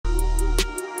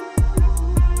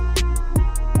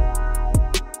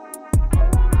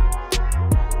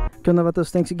Vatos,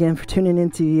 thanks again for tuning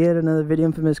in to yet another video.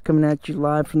 Infamous coming at you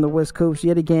live from the West Coast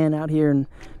yet again, out here in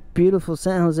beautiful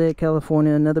San Jose,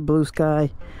 California. Another blue sky,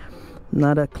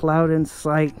 not a cloud in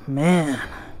sight, man.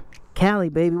 Cali,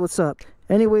 baby, what's up?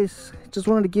 Anyways, just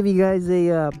wanted to give you guys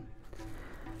a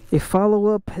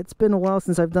follow-up. It's been a while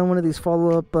since I've done one of these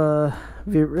follow-up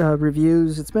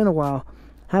reviews. It's been a while.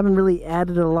 Haven't really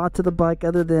added a lot to the bike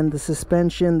other than the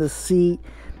suspension, the seat,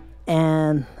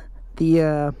 and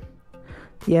the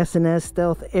S&S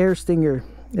Stealth Air Stinger.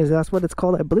 That's what it's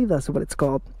called? I believe that's what it's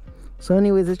called. So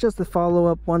anyways, it's just a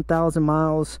follow-up, 1,000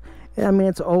 miles. I mean,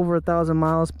 it's over 1,000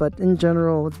 miles, but in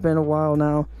general, it's been a while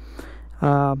now.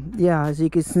 Yeah, as you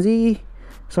can see,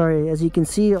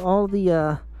 all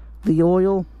the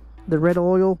oil, the red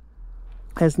oil,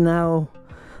 has now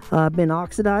been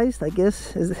oxidized, I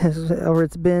guess, or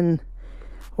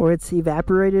it's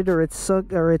evaporated, or it's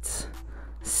sucked, or it's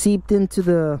seeped into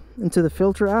the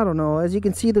filter. I don't know. As you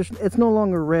can see, it's no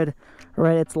longer red,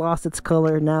 right? It's lost its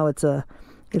color. Now it's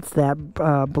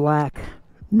that black,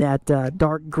 that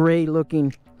dark gray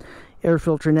looking air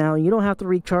filter now. You don't have to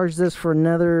recharge this for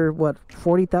another, what,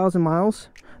 40,000 miles,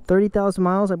 30,000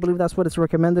 miles. I believe that's what it's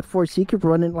recommended for. So you could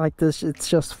run it like this, it's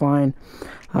just fine.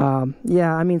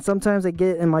 Yeah, I mean, sometimes I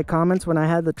get in my comments when I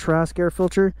had the Trask air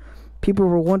filter, people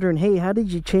were wondering, hey, how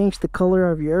did you change the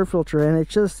color of your air filter? And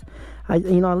it's just, I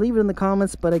leave it in the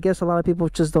comments, but I guess a lot of people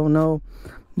just don't know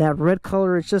that red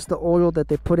color. It's just the oil that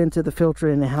they put into the filter,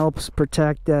 and it helps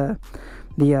protect your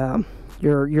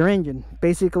engine.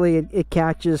 Basically, it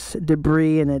catches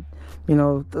debris, and it,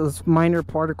 those minor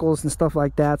particles and stuff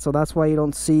like that. So that's why you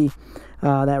don't see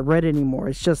that red anymore.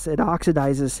 It's just, it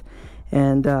oxidizes,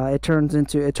 and it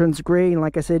turns gray. And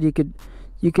like I said, you could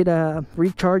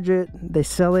recharge it. They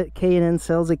sell it. K&N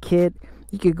sells a kit.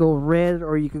 You could go red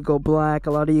or you could go black.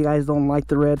 A lot of you guys don't like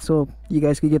the red, so you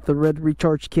guys could get the red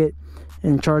recharge kit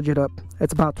and charge it up.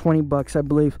 It's about 20 bucks, I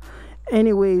believe.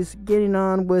 Anyways, getting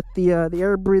on with the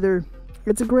air breather.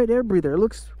 It's a great air breather. It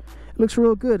looks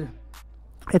real good.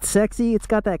 It's sexy. It's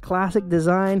got that classic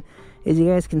design. As you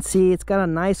guys can see, it's got a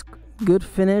nice, good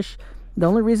finish. The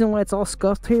only reason why it's all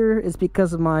scuffed here is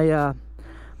because of my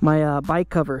bike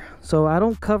cover. So I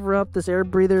don't cover up this air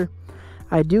breather.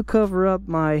 I do cover up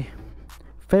my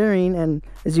fairing, and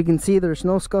as you can see, there's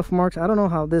no scuff marks. I don't know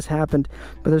how this happened,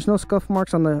 but there's no scuff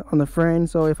marks on the fairing.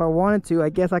 So if I wanted to, I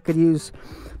guess I could use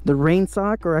the rain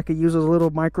sock, or I could use a little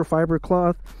microfiber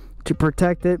cloth to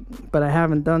protect it, but I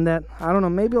haven't done that. I don't know,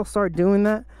 maybe I'll start doing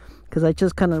that, because I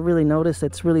just kind of really noticed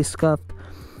it's really scuffed.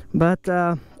 But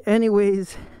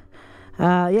anyways,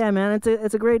 yeah, man,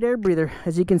 it's a great air breather.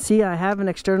 As you can see, I have an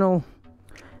external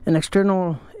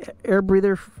air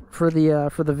breather for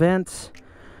the vents,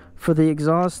 for the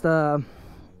exhaust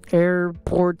air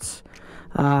ports.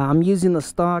 I'm using the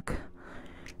stock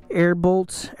air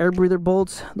breather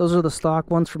bolts. Those are the stock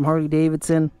ones from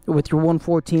Harley-Davidson with your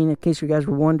 114. In case you guys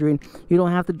were wondering, you don't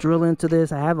have to drill into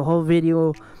this. I have a whole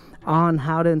video on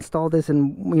how to install this,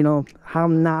 and how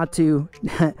not to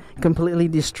completely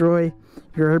destroy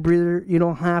your air breather. You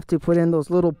don't have to put in those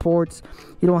little ports.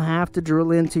 You don't have to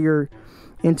drill into your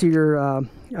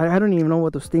I don't even know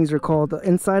what those things are called. The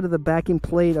inside of the backing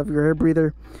plate of your air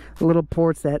breather, the little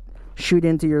ports that shoot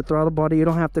into your throttle body. You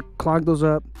don't have to clog those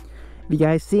up. If you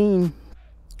guys seen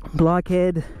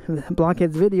Blockhead's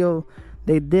video,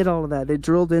 they did all of that. They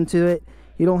drilled into it.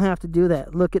 You don't have to do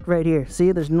that. Look at right here.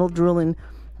 See, there's no drilling.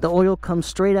 The oil comes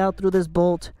straight out through this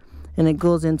bolt, and it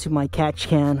goes into my catch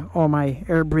can, or my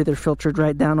air breather filtered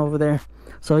right down over there.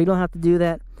 So you don't have to do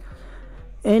that.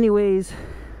 Anyways,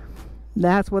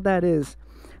 that's what that is.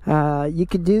 You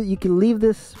could leave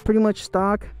this pretty much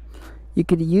stock. You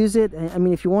could use it. I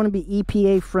mean, if you want to be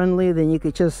EPA friendly, then you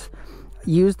could just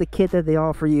use the kit that they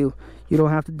offer you. You don't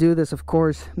have to do this, of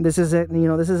course. This is it.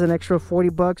 This is an extra 40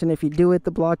 bucks, and if you do it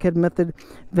the blockhead method,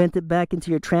 vent it back into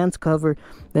your trans cover,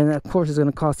 then of course it's going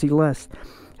to cost you less.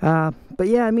 But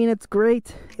yeah, I mean, it's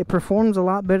great. It performs a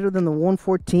lot better than the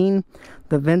 114,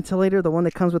 the ventilator, the one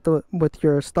that comes with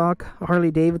your stock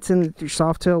Harley-Davidson, your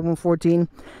Softail 114.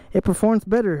 It performs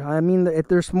better. I mean,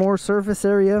 there's more surface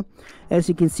area. As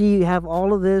you can see, you have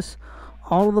all of this,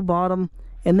 all of the bottom,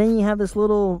 and then you have this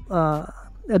little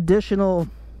additional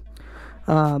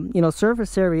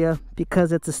surface area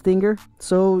because it's a Stinger.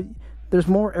 So there's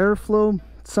more airflow.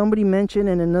 Somebody mentioned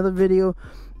in another video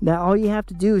that all you have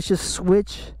to do is just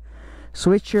switch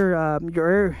your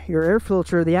air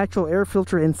filter, the actual air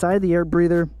filter inside the air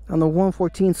breather on the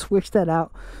 114. Switch that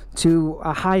out to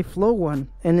a high flow one,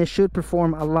 and it should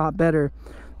perform a lot better.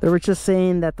 They were just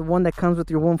saying that the one that comes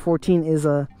with your 114 is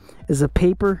a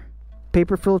paper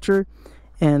filter,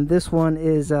 and this one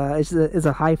is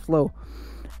a high flow.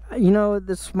 You know,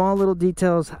 the small little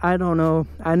details, I don't know.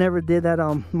 I never did that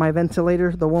on my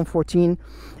ventilator, the 114.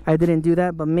 I didn't do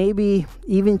that, but maybe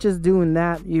even just doing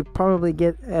that, you probably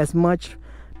get as much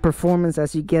performance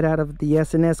as you get out of the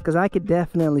SNS, because I could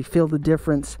definitely feel the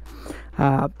difference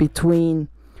between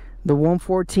the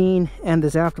 114 and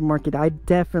this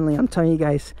aftermarket. I'm telling you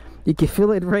guys, you can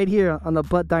feel it right here on the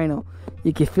butt dyno.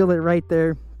 You can feel it right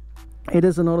there. It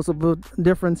is a noticeable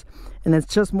difference, and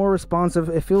it's just more responsive.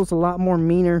 It feels a lot more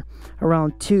meaner,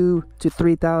 around 2,000 to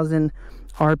 3,000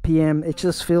 RPM. It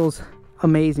just feels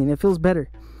amazing. It feels better.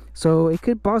 So it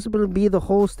could possibly be the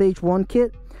whole stage 1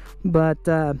 kit. But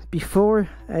before,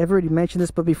 I've already mentioned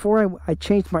this, but before I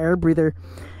changed my air breather,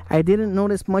 I didn't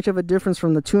notice much of a difference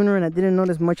from the tuner, and I didn't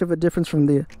notice much of a difference from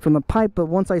the pipe. But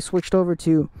once I switched over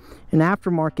to an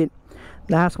aftermarket,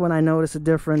 that's when I noticed a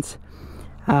difference.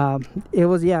 It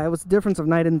was a difference of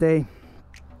night and day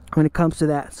when it comes to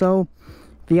that. So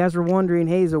if you guys were wondering,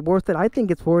 hey, is it worth it? I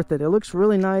think it's worth it. It looks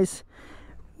really nice.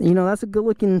 You know, that's a good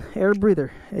looking air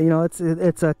breather. You know,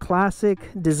 it's a classic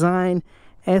design.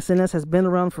 SNS has been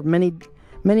around for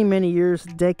many years,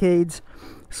 decades.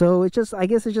 So it's just, I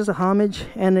guess it's just a homage,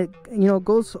 and it, you know,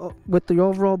 goes with the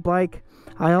overall bike.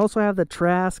 I also have the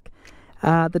Trask.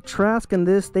 The Trask and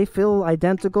this, they feel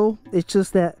identical. It's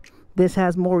just that this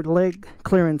has more leg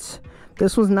clearance.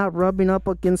 This was not rubbing up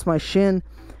against my shin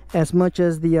as much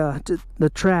as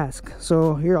the Trask.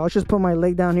 So here, I'll just put my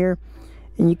leg down here,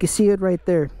 and you can see it right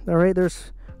there. All right,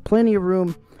 there's plenty of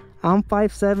room. I'm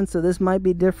 5'7", so this might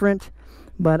be different,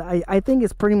 but I think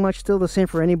it's pretty much still the same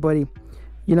for anybody.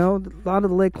 You know, a lot of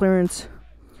the leg clearance,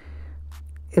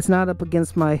 it's not up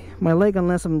against my leg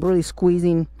unless I'm really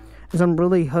squeezing, as I'm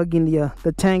really hugging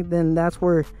the tank. Then that's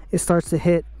where it starts to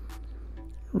hit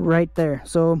right there.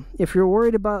 So if you're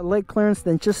worried about leg clearance,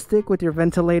 then just stick with your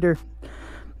ventilator.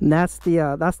 And that's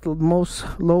the most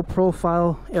low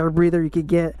profile air breather you could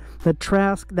get. The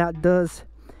Trask, that does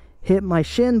hit my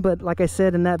shin, but like I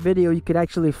said in that video, you could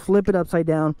actually flip it upside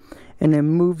down, and it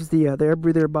moves the air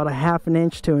breather about a ½ an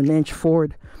inch to an inch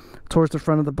forward towards the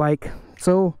front of the bike.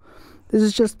 So this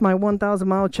is just my 1,000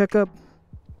 mile checkup,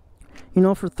 you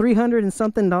know, for $300 and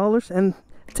something, and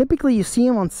typically you see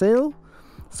them on sale.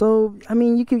 So I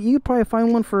mean, you could probably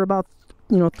find one for about,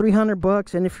 you know,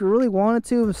 $300, and if you really wanted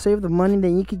to save the money,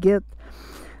 then you could get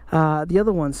the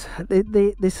other ones.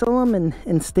 They sell them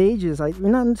in stages.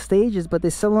 Not in stages, but they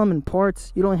sell them in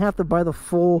parts. You don't have to buy the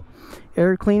full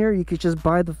air cleaner. You could just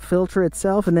buy the filter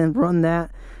itself and then run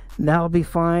that. That'll be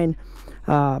fine.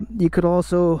 You could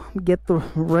also get the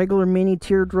regular mini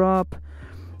teardrop.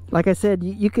 Like I said,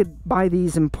 you could buy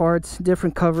these in parts,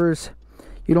 different covers.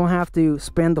 You don't have to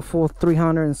spend the full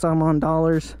 $300 and some odd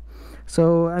dollars.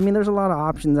 So I mean, there's a lot of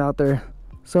options out there.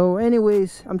 So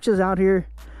anyways, I'm just out here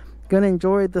gonna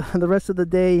enjoy the rest of the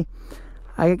day.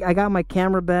 I got my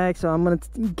camera bag, so I'm gonna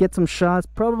get some shots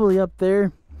probably up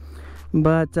there.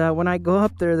 But when I go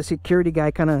up there, the security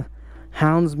guy kind of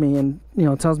hounds me and, you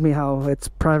know, tells me how it's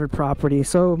private property.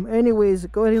 So anyways,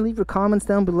 go ahead and leave your comments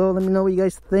down below. Let me know what you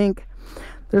guys think.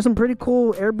 There's some pretty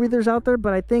cool air breathers out there,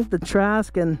 but I think the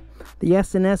Trask and the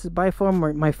SNS is by far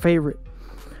my favorite.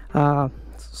 So,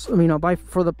 you know,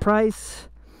 for the price,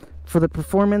 for the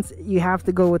performance, you have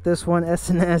to go with this one,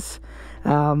 SNS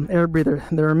air breather.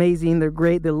 They're amazing. They're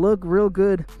great. They look real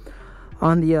good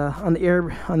on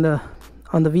the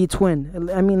V twin.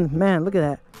 I mean, man, look at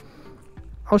that.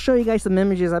 I'll show you guys some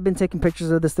images. I've been taking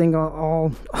pictures of this thing all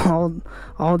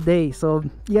day. So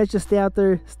you guys just stay out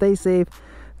there, stay safe.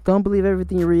 Don't believe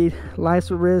everything you read. Life's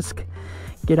a risk.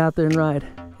 Get out there and ride.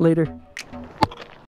 Later.